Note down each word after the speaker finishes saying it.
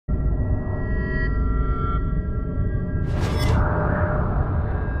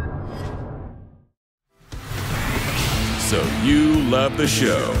So you love the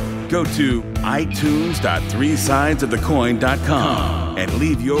show. Go to itunes.3sidesofthecoin.com and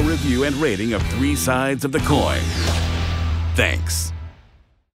leave your review and rating of Three Sides of the Coin. Thanks.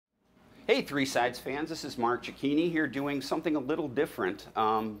 Hey, Three Sides fans, this is Mark Cicchini here doing something a little different.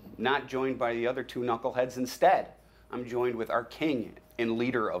 Not joined by the other two knuckleheads. Instead, I'm joined with our king and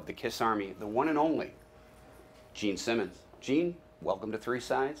leader of the KISS Army, the one and only Gene Simmons. Gene, welcome to Three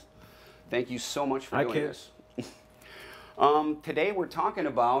Sides. Thank you so much for doing this. Today we're talking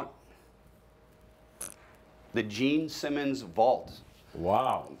about the Gene Simmons Vault.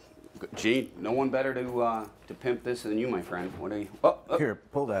 Wow. Gene, no one better to pimp this than you, my friend. What are you? Oh, oh. Here,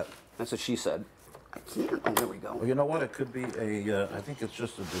 pull that. That's what she said. I can't. Oh, there we go. Well, you know what? It could be a, I think it's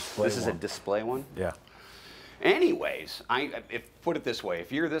just a display This is a display one? Yeah. Anyways, put it this way.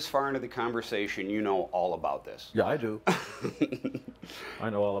 If you're this far into the conversation, you know all about this. Yeah, I do. I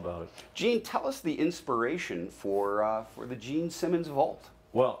know all about it. Gene, tell us the inspiration for the Gene Simmons Vault.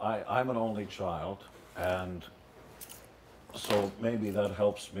 Well, I'm an only child, and so maybe that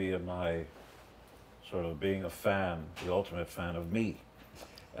helps me in my sort of being a fan, the ultimate fan of me.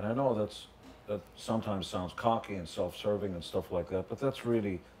 And I know that sometimes sounds cocky and self-serving and stuff like that, but that's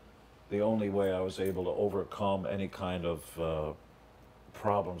really the only way I was able to overcome any kind of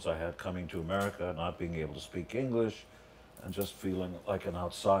problems I had coming to America, not being able to speak English, and just feeling like an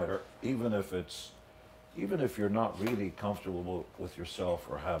outsider, even if you're not really comfortable with yourself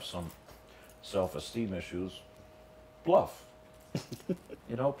or have some self-esteem issues, bluff,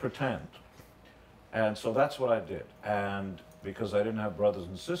 you know, pretend. And so that's what I did. And because I didn't have brothers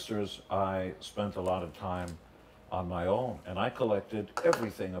and sisters, I spent a lot of time on my own, and I collected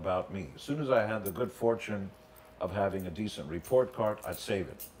everything about me. As soon as I had the good fortune of having a decent report card, I'd save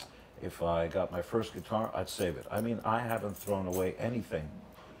it. If I got my first guitar, I'd save it. I mean, I haven't thrown away anything.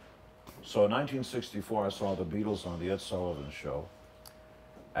 So in 1964, I saw the Beatles on the Ed Sullivan Show,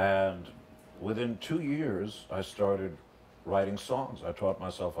 and within 2 years, I started writing songs. I taught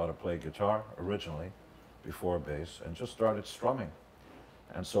myself how to play guitar originally, before bass, and just started strumming.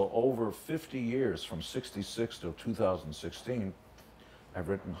 And so over 50 years, from 66 to 2016, I've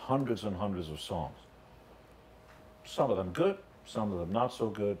written hundreds and hundreds of songs. Some of them good, some of them not so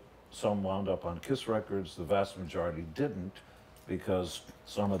good. Some wound up on KISS records. The vast majority didn't, because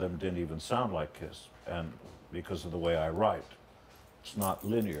some of them didn't even sound like KISS, and because of the way I write. It's not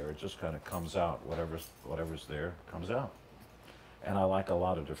linear, it just kind of comes out. Whatever's there comes out. And I like a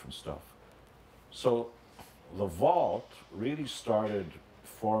lot of different stuff. So the Vault really started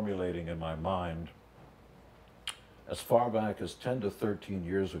formulating in my mind as far back as 10 to 13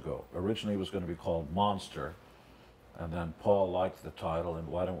 years ago. Originally it was going to be called Monster, and then Paul liked the title, and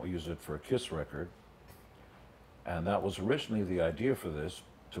why don't we use it for a KISS record? And that was originally the idea for this,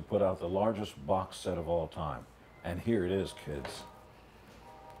 to put out the largest box set of all time. And here it is, kids.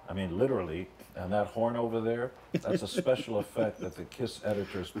 I mean, literally, and that horn over there, that's a special effect that the KISS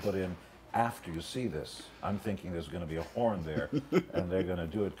editors put in after you see this. I'm thinking there's going to be a horn there, and they're going to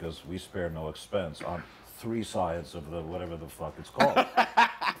do it because we spare no expense on 3 sides of the whatever the fuck it's called.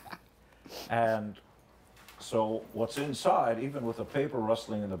 And so what's inside, even with the paper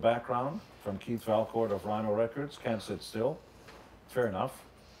rustling in the background from Keith Valcourt of Rhino Records, Can't Sit Still, fair enough,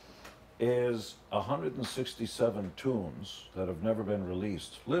 is 167 tunes that have never been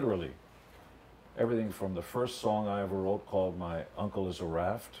released, literally. Everything from the first song I ever wrote called My Uncle is a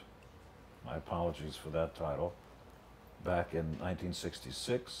Raft, my apologies for that title, back in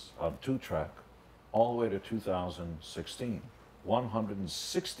 1966 on 2-track, all the way to 2016.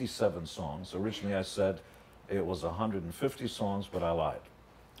 167 songs. Originally I said it was 150 songs, but I lied.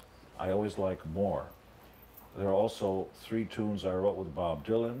 I always like more. There are also 3 tunes I wrote with Bob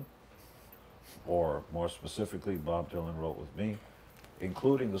Dylan, or more specifically, Bob Dylan wrote with me,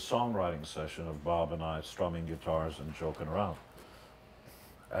 including the songwriting session of Bob and I strumming guitars and joking around.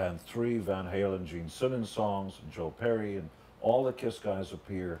 And 3 Van Halen, Gene Simmons songs, and Joe Perry, and all the KISS guys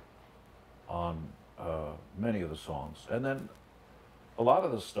appear on many of the songs. And then a lot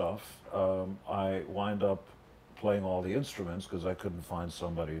of the stuff, I wind up playing all the instruments because I couldn't find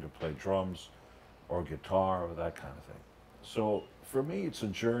somebody to play drums or guitar or that kind of thing. So for me, it's a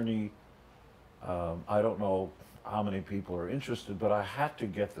journey. I don't know how many people are interested, but I had to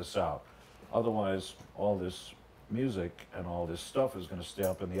get this out. Otherwise, all this music and all this stuff is going to stay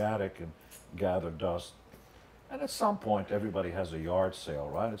up in the attic and gather dust. And at some point, everybody has a yard sale,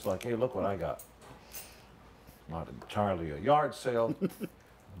 right? It's like, hey, look what I got. Not entirely a yard sale,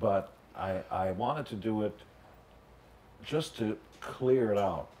 but I wanted to do it just to clear it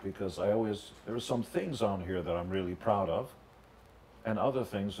out, because there are some things on here that I'm really proud of, and other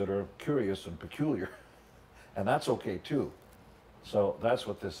things that are curious and peculiar. And that's okay too. So that's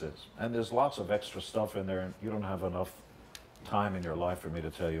what this is. And there's lots of extra stuff in there, and you don't have enough time in your life for me to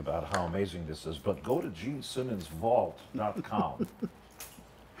tell you about how amazing this is. But go to genesimmonsvault.com.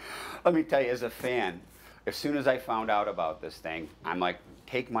 Let me tell you, as a fan, as soon as I found out about this thing, I'm like,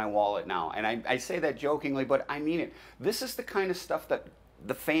 take my wallet now. And I say that jokingly, but I mean it. This is the kind of stuff that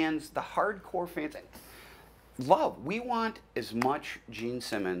the fans, the hardcore fans, love. We want as much Gene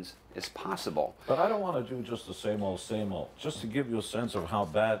Simmons as possible. But I don't want to do just the same old, same old. Just to give you a sense of how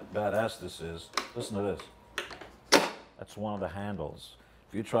badass this is, listen to this. That's one of the handles.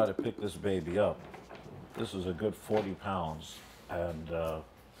 If you try to pick this baby up, this is a good 40 pounds and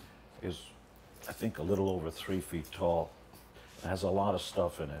is, I think, a little over 3 feet tall. It has a lot of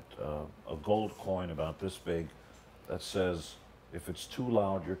stuff in it. A gold coin about this big that says, if it's too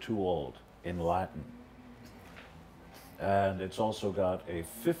loud, you're too old, in Latin. And it's also got a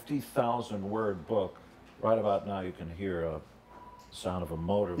 50,000 word book. Right about now you can hear a sound of a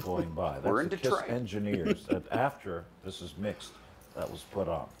motor going by. That's We're in the KISS Detroit. engineers that after this is mixed, that was put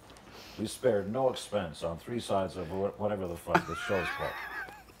on. We spared no expense on 3 sides of whatever the fuck this show's called.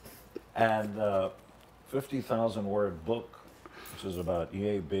 And 50,000 word book, which is about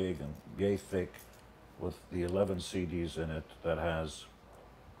yay big and yay thick, with the 11 CDs in it, that has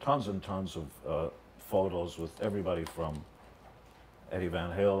tons and tons of photos with everybody from Eddie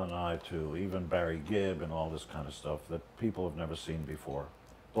Van Halen and I to even Barry Gibb and all this kind of stuff that people have never seen before,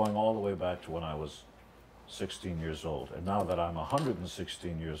 going all the way back to when I was 16 years old. And now that I'm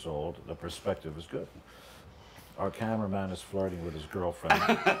 116 years old, the perspective is good. Our cameraman is flirting with his girlfriend.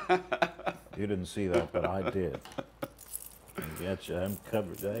 You didn't see that, but I did. I get you. I'm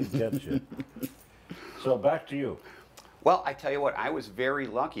covered. I get you. So back to you. Well, I tell you what, I was very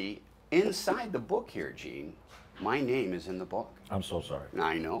lucky. Inside the book here, Gene, my name is in the book. I'm so sorry.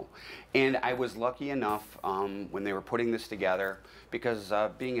 I know. And I was lucky enough when they were putting this together, because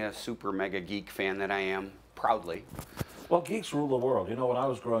being a super mega geek fan that I am, proudly. Well, geeks rule the world. You know, when I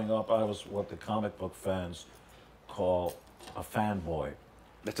was growing up, I was what the comic book fans call a fanboy.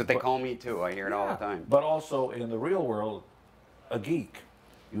 That's what they call me too. I hear it all the time. But also in the real world, a geek.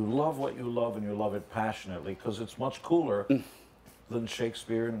 You love what you love and you love it passionately because it's much cooler than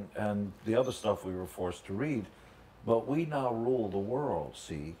Shakespeare and the other stuff we were forced to read. But we now rule the world,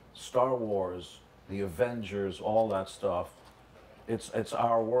 see? Star Wars, the Avengers, all that stuff. It's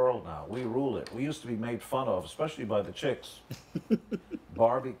our world now. We rule it. We used to be made fun of, especially by the chicks.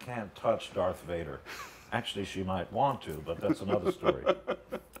 Barbie can't touch Darth Vader. Actually, she might want to, but that's another story.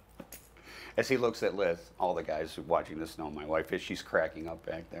 As he looks at Liz, all the guys who are watching this know my wife is. She's cracking up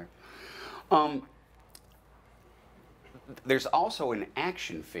back there. There's also an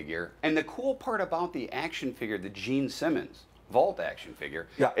action figure, and the cool part about the action figure, the Gene Simmons Vault action figure,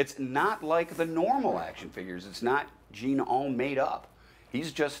 it's not like the normal action figures. It's not Gene all made up.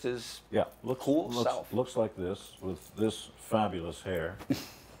 He's just his cool self. Looks like this with this fabulous hair,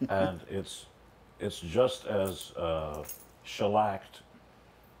 and it's just as shellacked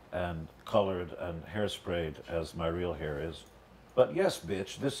and colored and hairsprayed as my real hair is. But yes,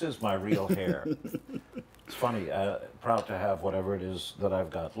 bitch, this is my real hair. It's funny, proud to have whatever it is that I've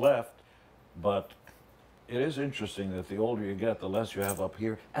got left, but it is interesting that the older you get, the less you have up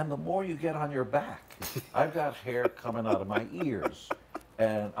here, and the more you get on your back. I've got hair coming out of my ears,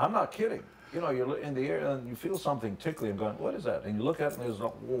 and I'm not kidding. You know, you're in the air and you feel something tickling and going, what is that? And you look at it and there's a,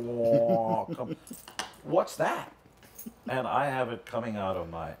 whoa, come, what's that? And I have it coming out of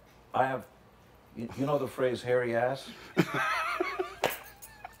my, I have, you know the phrase hairy ass?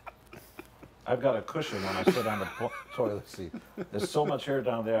 I've got a cushion when I sit on the toilet seat. There's so much hair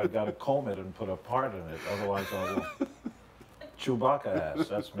down there, I've got to comb it and put a part in it, otherwise I will. Chewbacca ass,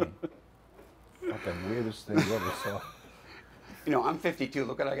 that's me. Fucking weirdest thing you ever saw. You know, I'm 52.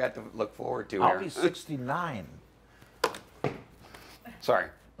 Look what I got to look forward to I'll here. be 69. Sorry.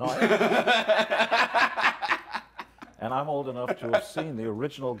 No, and I'm old enough to have seen the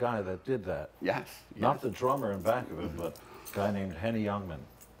original guy that did that. Yes. Not the drummer in back of him, but a guy named Henny Youngman.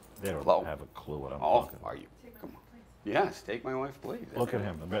 They don't have a clue what I'm talking about. Are you? Come on. Yes, take my wife, please. Look at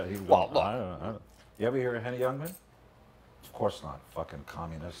him. He Well, goes, look. I don't know. You ever hear of Henny Youngman? Of course not. Fucking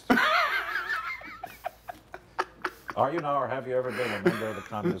communist. Are you now, or have you ever been a member of the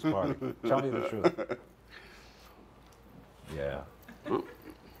Communist Party? Tell me the truth. Yeah. Well,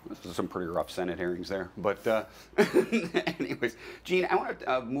 this is some pretty rough Senate hearings there. But anyways, Gene, I want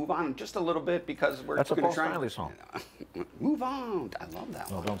to move on just a little bit because we're That's a going Paul to try. Stanley song. Move on. I love that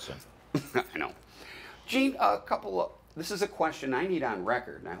No, one. don't sing. I know. Gene, this is a question I need on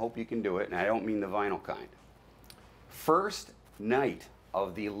record, and I hope you can do it, and I don't mean the vinyl kind. First night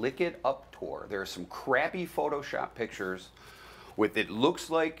of the Lick It Up tour. There are some crappy Photoshop pictures with it looks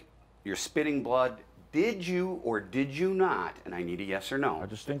like you're spitting blood. Did you or did you not, and I need a yes or no. I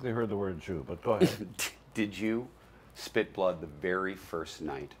distinctly heard the word Jew, but go ahead. Did you spit blood the very first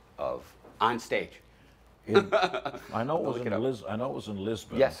night of on stage? I know it was in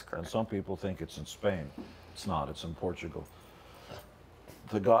Lisbon. Yes, correct. And some people think it's in Spain. It's not. It's in Portugal.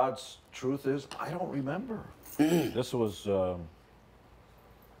 The God's truth is, I don't remember. This was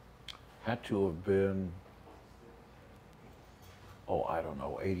had to have been, I don't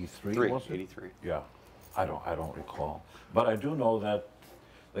know, 83 was it? 83. Yeah, I don't recall. But I do know that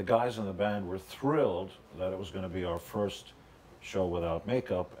the guys in the band were thrilled that it was going to be our first show without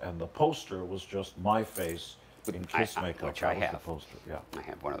makeup, and the poster was just my face in Kiss makeup. Which I have. The poster. Yeah. I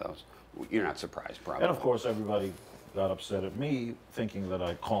have one of those. You're not surprised, probably. And of course, everybody got upset at me, thinking that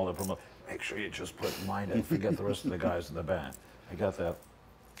I called it from make sure you just put mine and forget the rest of the guys in the band. I got that,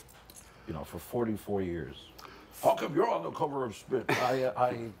 for 44 years. How come you're on the cover of Spit?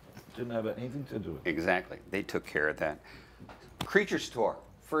 I didn't have anything to do with it. Exactly. They took care of that. Creatures tour,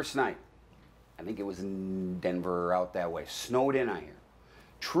 first night. I think it was in Denver or out that way. Snowed in, I hear.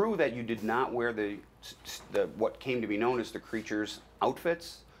 True that you did not wear the what came to be known as the Creatures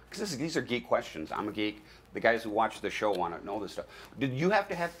outfits? Because these are geek questions. I'm a geek. The guys who watch the show want to know this stuff. Did you have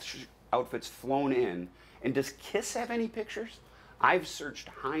to have outfits flown in? And does Kiss have any pictures? I've searched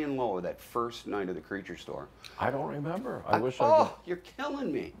high and low that first night of the Creature store. I don't remember. I wish I could. Oh, you're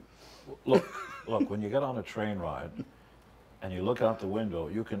killing me. Look, when you get on a train ride and you look out the window,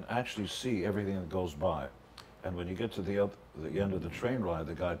 you can actually see everything that goes by. And when you get to the end of the train ride,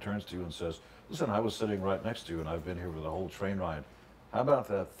 the guy turns to you and says, listen, I was sitting right next to you and I've been here for the whole train ride. How about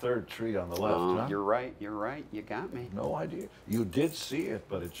that third tree on the left? Huh? You're right. You got me. No idea. You did see it,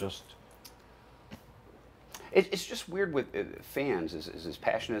 but it just... It's just weird with fans, as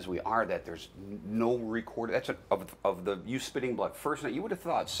passionate as we are, that there's no record. That's of the you spitting blood first night. You would have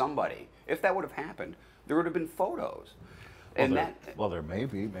thought somebody, if that would have happened, there would have been photos. And there may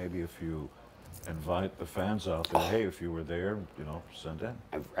be. Maybe if you invite the fans out there, hey, if you were there, send in.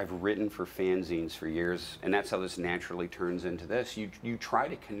 I've written for fanzines for years, and that's how this naturally turns into this. You try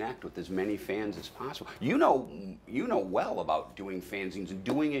to connect with as many fans as possible. You know well about doing fanzines and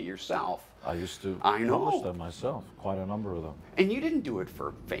doing it yourself. I used to publish them myself, quite a number of them. And you didn't do it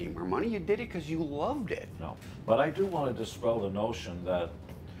for fame or money. You did it because you loved it. No, but I do want to dispel the notion that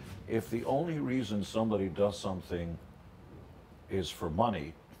if the only reason somebody does something is for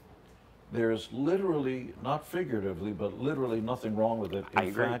money, there's literally, not figuratively, but literally nothing wrong with it.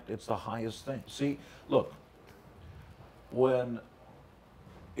 In fact, it's the highest thing. See, look,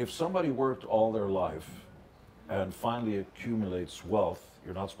 if somebody worked all their life and finally accumulates wealth,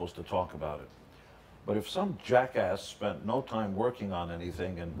 you're not supposed to talk about it. But if some jackass spent no time working on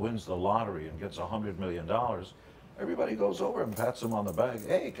anything and wins the lottery and gets $100 million, everybody goes over and pats him on the back.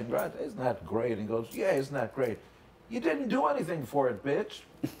 Hey, congrats, isn't that great? And he goes, yeah, isn't that great? You didn't do anything for it, bitch.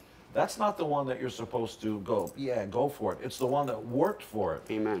 That's not the one that you're supposed to go for it. It's the one that worked for it.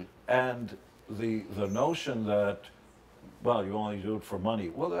 Amen. And the notion that, well, you only do it for money.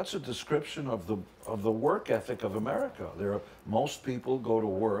 Well, that's a description of the work ethic of America. Most people go to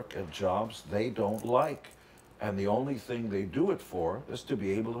work at jobs they don't like, and the only thing they do it for is to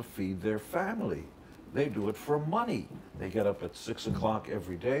be able to feed their family. They do it for money. They get up at 6 o'clock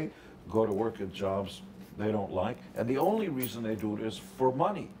every day, go to work at jobs they don't like, and the only reason they do it is for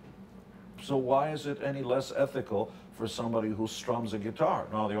money. So why is it any less ethical for somebody who strums a guitar?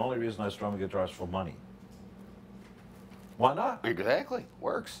 No, the only reason I strum a guitar is for money. Why not? Exactly.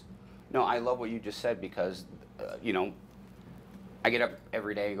 Works. No, I love what you just said because, I get up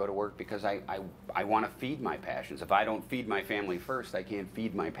every day and go to work because I want to feed my passions. If I don't feed my family first, I can't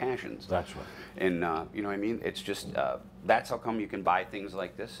feed my passions. That's right. And you know what I mean? It's just, that's how come you can buy things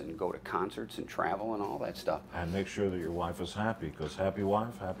like this and go to concerts and travel and all that stuff. And make sure that your wife is happy, because happy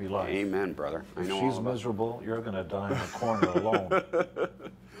wife, happy life. Amen, brother. If she's miserable, you're going to die in a corner alone.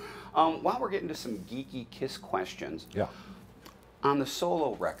 While we're getting to some geeky Kiss questions. Yeah. On the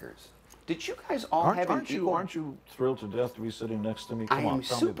solo records, did you guys all have an equal... Aren't you thrilled to death to be sitting next to me? I am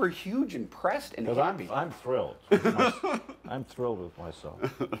super huge impressed and happy. I'm thrilled. I'm thrilled with myself.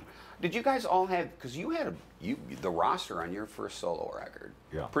 Did you guys all have... Because you had the roster on your first solo record.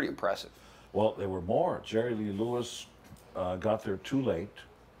 Yeah. Pretty impressive. Well, there were more. Jerry Lee Lewis got there too late.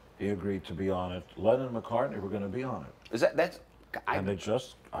 He agreed to be on it. Lennon and McCartney were going to be on it. That's... And they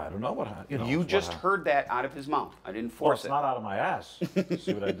just, I don't know what happened. You just heard that out of his mouth. I didn't force it. Well, it's not out of my ass.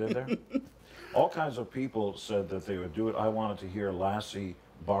 See what I did there? All kinds of people said that they would do it. I wanted to hear Lassie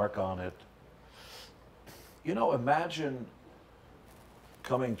bark on it. Imagine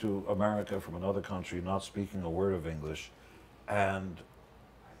coming to America from another country, not speaking a word of English, and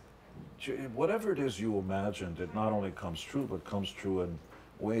whatever it is you imagined, it not only comes true, but comes true in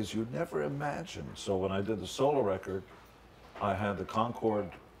ways you'd never imagined. So when I did the solo record, I had the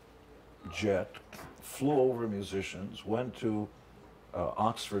Concorde jet, flew over musicians, went to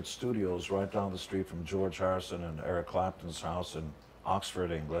Oxford Studios right down the street from George Harrison and Eric Clapton's house in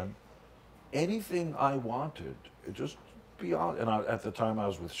Oxford, England. Anything I wanted, it just beyond, and at the time I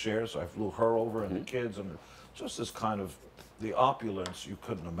was with Cher, so I flew her over and the kids, and just this kind of, the opulence you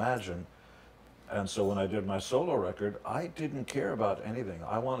couldn't imagine. And so when I did my solo record, I didn't care about anything.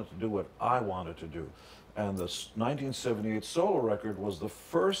 I wanted to do what I wanted to do. And the 1978 solo record was the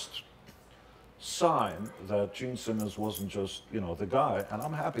first sign that Gene Simmons wasn't just, you know, the guy. And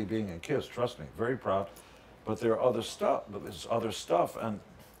I'm happy being in KISS, trust me, very proud. But there are other stuff, there's other stuff. And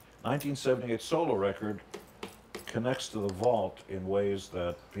 1978 solo record connects to the vault in ways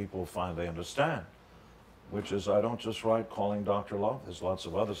that people find they understand, which is I don't just write Calling Dr. Love. There's lots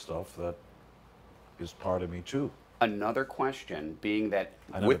of other stuff that is part of me too. Another question being that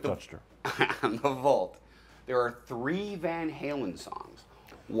I never touched her. On the vault, there are 3 Van Halen songs.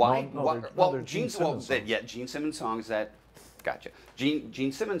 Why? They're Gene Simmons songs. Yeah, Gene Simmons songs that, gotcha.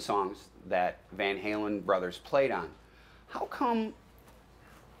 Gene Simmons songs that Van Halen brothers played on. How come?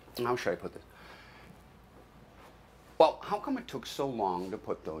 How should I put this? Well, how come it took so long to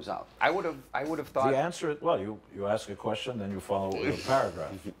put those out? I would have thought. The answer, well, you ask a question, then you follow it with a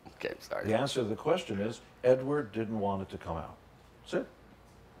paragraph. Okay, sorry. The answer to the question is Edward didn't want it to come out. That's it.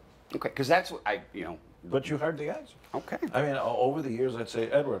 Okay, because that's what But you heard the answer. Okay. I mean, over the years, I'd say,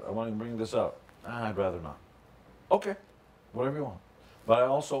 Edward, I want to bring this out. I'd rather not. Okay, whatever you want. But I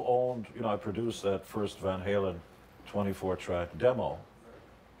also owned, I produced that first Van Halen 24-track demo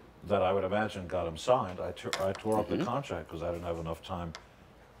that I would imagine got him signed. I tore up the contract because I didn't have enough time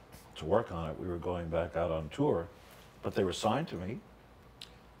to work on it. We were going back out on tour, but they were signed to me.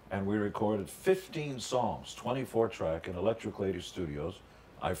 And we recorded 15 songs, 24-track in Electric Lady Studios.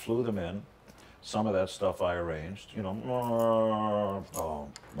 I flew them in. Some of that stuff I arranged, that's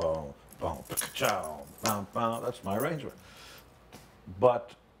my arrangement.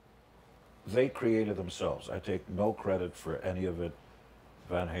 But they created themselves. I take no credit for any of it.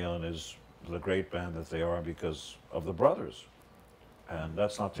 Van Halen is the great band that they are because of the brothers. And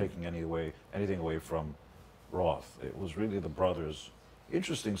that's not taking anything away from Roth. It was really the brothers.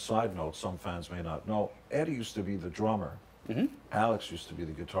 Interesting side note, some fans may not know, Eddie used to be the drummer. Alex used to be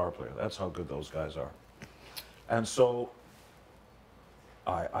the guitar player. That's how good those guys are. And so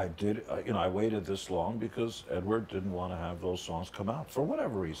I waited this long because Edward didn't want to have those songs come out for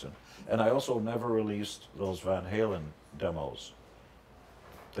whatever reason. And I also never released those Van Halen demos.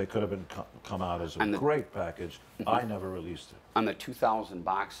 They could have been come out as a great package. I never released it. On the 2000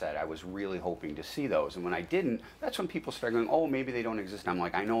 box set, I was really hoping to see those. And when I didn't, that's when people started going, oh, maybe they don't exist. And I'm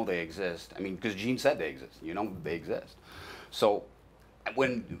like, I know they exist. I mean, because Gene said they exist. They exist. So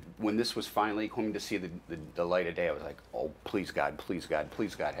when this was finally coming to see the light of day, I was like, oh, please God, please God,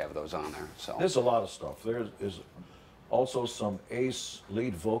 please God, have those on there. So there's a lot of stuff. There is also some Ace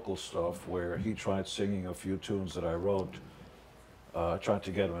lead vocal stuff where he tried singing a few tunes that I wrote. Tried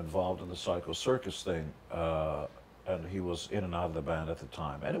to get him involved in the Psycho Circus thing, and he was in and out of the band at the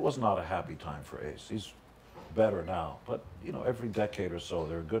time. And it was not a happy time for Ace. He's better now, but every decade or so,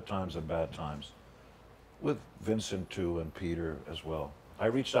 there are good times and bad times. With Vincent too, and Peter as well. I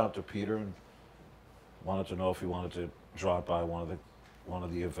reached out to Peter and wanted to know if he wanted to drop by one of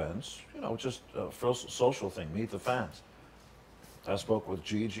the events. Just a social thing, meet the fans. I spoke with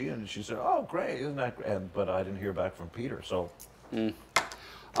Gigi, and she said, "Oh, great, isn't that great?" But I didn't hear back from Peter, so.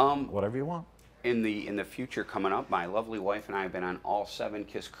 Whatever you want. In the future coming up, my lovely wife and I have been on all 7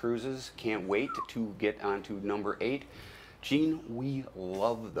 KISS cruises. Can't wait to get onto number 8. Gene, we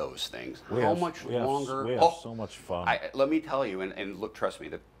love those things. How much longer? We have so much fun. Let me tell you, and look, trust me,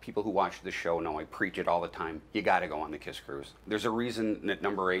 the people who watch the show know I preach it all the time. You got to go on the KISS cruise. There's a reason that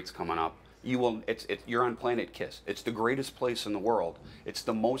number 8's coming up. You're on planet KISS. It's the greatest place in the world. It's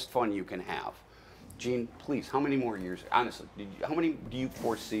the most fun you can have. Gene, please, how many more years? Honestly, how many do you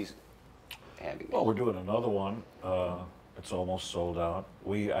foresee having? Well, we're doing another one. It's almost sold out.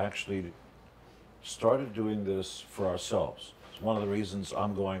 We actually started doing this for ourselves. It's one of the reasons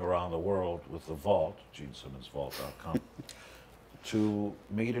I'm going around the world with the Vault, GeneSimmonsVault.com, to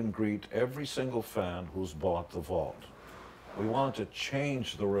meet and greet every single fan who's bought the Vault. We wanted to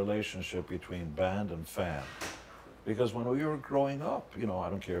change the relationship between band and fan. Because when we were growing up, I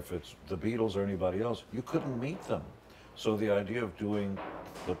don't care if it's the Beatles or anybody else, you couldn't meet them. So the idea of doing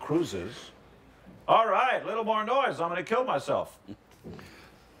the cruises, all right, little more noise, I'm going to kill myself.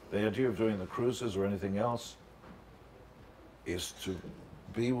 The idea of doing the cruises or anything else is to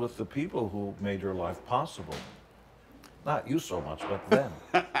be with the people who made your life possible. Not you so much, but them.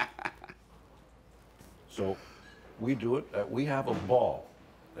 So we do it, we have a ball.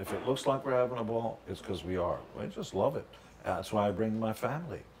 If it looks like we're having a ball, it's because we are. I just love it. That's why I bring my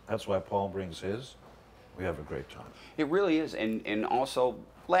family. That's why Paul brings his. We have a great time. It really is. And also,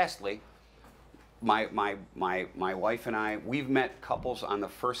 lastly, my wife and I, we've met couples on the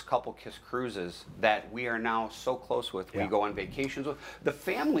first couple Kiss cruises that we are now so close with. Yeah. We go on vacations with. The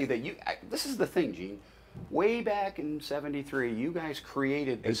family that this is the thing, Gene. Way back in '73, you guys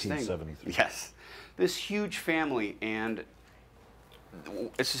created this thing. 1873. Yes. This huge family, and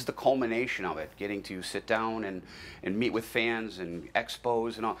this is the culmination of it, getting to sit down and meet with fans and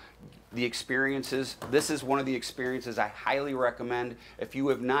expos and all. The experiences, this is one of the experiences I highly recommend if you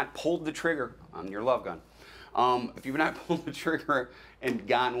have not pulled the trigger on your Love Gun. If you've not pulled the trigger and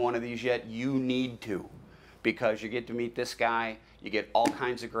gotten one of these yet, you need to, because you get to meet this guy, you get all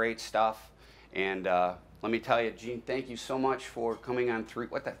kinds of great stuff, and let me tell you, Gene, thank you so much for coming on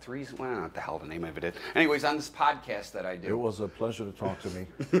what the hell the name of it is. Anyways, on this podcast that I do. It was a pleasure to talk to me.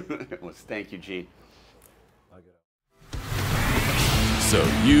 Thank you, Gene. So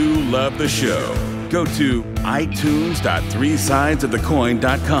you love the show. Go to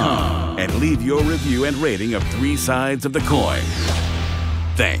itunes.threesidesofthecoin.com and leave your review and rating of 3 Sides of the Coin.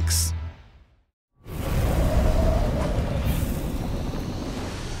 Thanks.